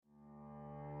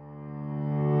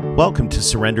Welcome to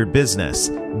Surrendered Business.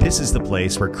 This is the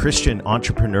place where Christian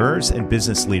entrepreneurs and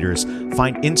business leaders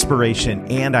find inspiration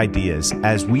and ideas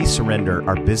as we surrender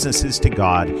our businesses to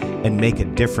God and make a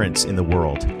difference in the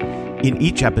world. In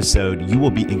each episode, you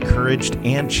will be encouraged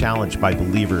and challenged by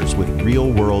believers with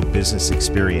real-world business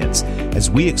experience as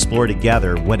we explore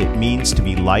together what it means to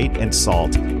be light and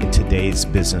salt in today's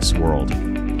business world.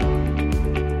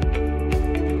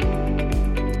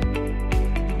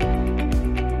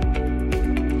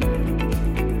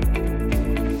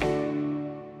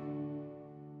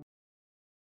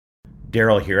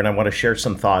 Daryl here, and I want to share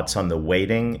some thoughts on the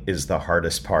waiting is the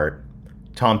hardest part.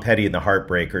 Tom Petty and the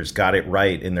Heartbreakers got it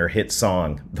right in their hit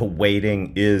song, The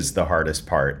Waiting is the Hardest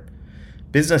Part.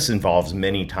 Business involves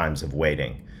many times of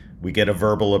waiting. We get a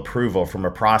verbal approval from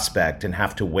a prospect and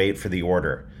have to wait for the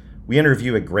order. We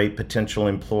interview a great potential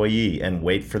employee and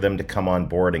wait for them to come on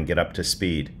board and get up to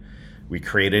speed. We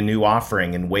create a new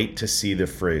offering and wait to see the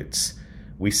fruits.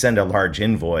 We send a large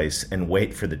invoice and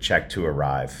wait for the check to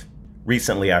arrive.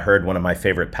 Recently, I heard one of my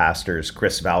favorite pastors,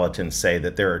 Chris Vallotton, say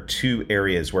that there are two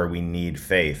areas where we need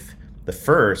faith. The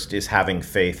first is having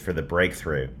faith for the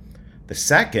breakthrough. The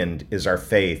second is our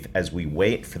faith as we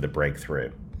wait for the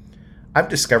breakthrough. I've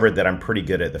discovered that I'm pretty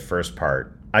good at the first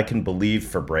part. I can believe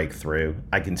for breakthrough.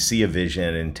 I can see a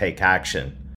vision and take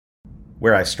action.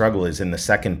 Where I struggle is in the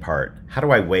second part. How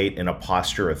do I wait in a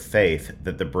posture of faith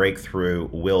that the breakthrough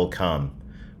will come?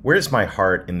 Where's my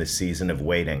heart in the season of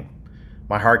waiting?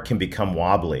 My heart can become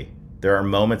wobbly. There are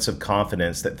moments of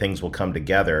confidence that things will come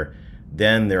together.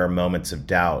 Then there are moments of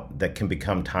doubt that can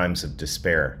become times of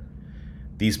despair.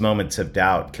 These moments of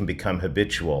doubt can become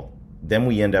habitual. Then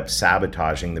we end up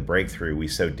sabotaging the breakthrough we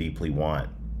so deeply want.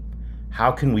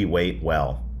 How can we wait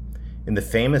well? In the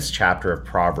famous chapter of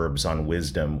Proverbs on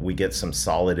wisdom, we get some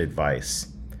solid advice.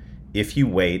 If you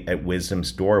wait at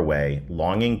wisdom's doorway,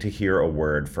 longing to hear a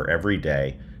word for every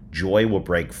day, joy will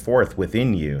break forth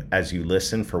within you as you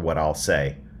listen for what I'll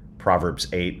say. Proverbs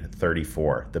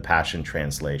 8:34, the Passion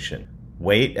Translation.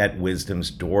 Wait at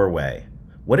wisdom's doorway.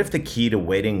 What if the key to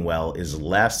waiting well is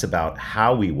less about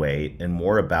how we wait and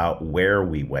more about where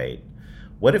we wait?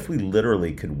 What if we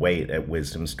literally could wait at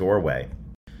wisdom's doorway?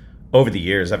 Over the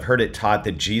years, I've heard it taught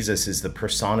that Jesus is the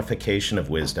personification of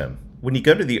wisdom. When you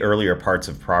go to the earlier parts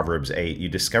of Proverbs 8, you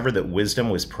discover that wisdom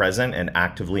was present and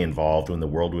actively involved when the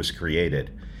world was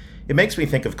created. It makes me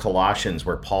think of Colossians,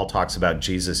 where Paul talks about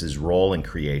Jesus' role in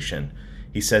creation.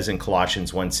 He says in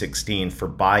Colossians 1:16, "For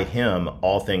by him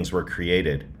all things were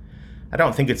created." I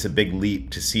don't think it's a big leap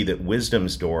to see that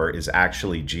wisdom's door is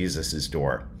actually Jesus'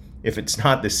 door. If it's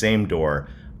not the same door,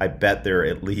 I bet they're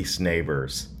at least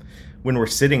neighbors. When we're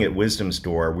sitting at wisdom's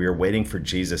door, we are waiting for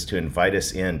Jesus to invite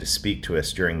us in to speak to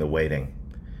us during the waiting.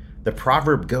 The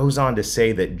proverb goes on to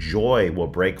say that joy will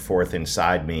break forth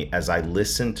inside me as I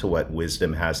listen to what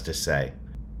wisdom has to say.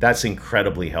 That's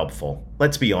incredibly helpful.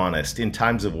 Let's be honest, in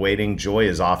times of waiting, joy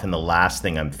is often the last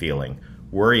thing I'm feeling.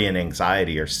 Worry and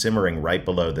anxiety are simmering right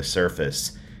below the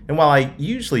surface. And while I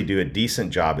usually do a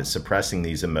decent job at suppressing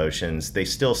these emotions, they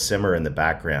still simmer in the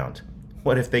background.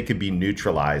 What if they could be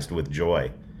neutralized with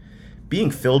joy? Being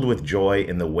filled with joy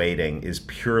in the waiting is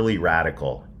purely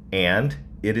radical, and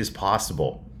it is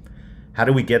possible. How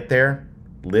do we get there?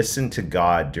 Listen to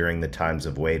God during the times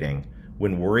of waiting.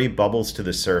 When worry bubbles to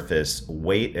the surface,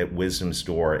 wait at wisdom's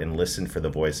door and listen for the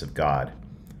voice of God.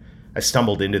 I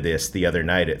stumbled into this the other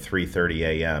night at 3:30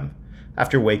 a.m.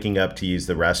 After waking up to use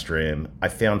the restroom, I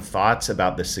found thoughts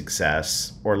about the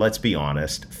success, or let's be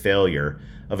honest, failure,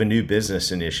 of a new business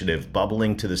initiative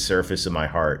bubbling to the surface of my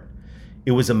heart.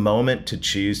 It was a moment to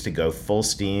choose to go full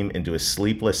steam into a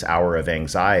sleepless hour of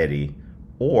anxiety,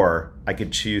 or I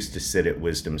could choose to sit at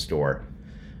wisdom's door.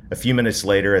 A few minutes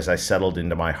later, as I settled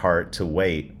into my heart to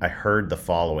wait, I heard the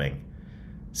following.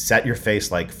 Set your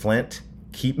face like flint.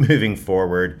 Keep moving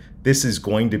forward. This is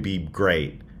going to be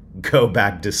great. Go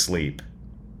back to sleep.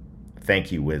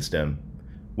 Thank you, wisdom.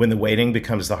 When the waiting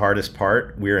becomes the hardest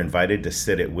part, we are invited to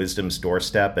sit at wisdom's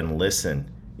doorstep and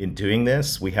listen. In doing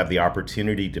this, we have the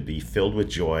opportunity to be filled with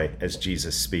joy as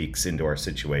Jesus speaks into our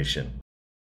situation.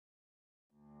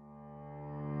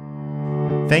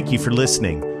 Thank you for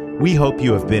listening. We hope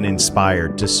you have been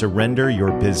inspired to surrender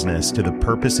your business to the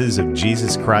purposes of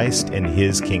Jesus Christ and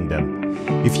His kingdom.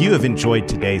 If you have enjoyed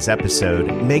today's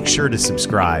episode, make sure to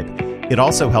subscribe. It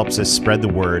also helps us spread the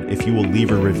word if you will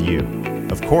leave a review.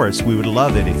 Of course, we would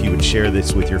love it if you would share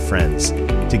this with your friends.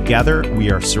 Together,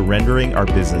 we are surrendering our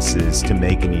businesses to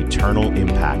make an eternal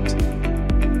impact.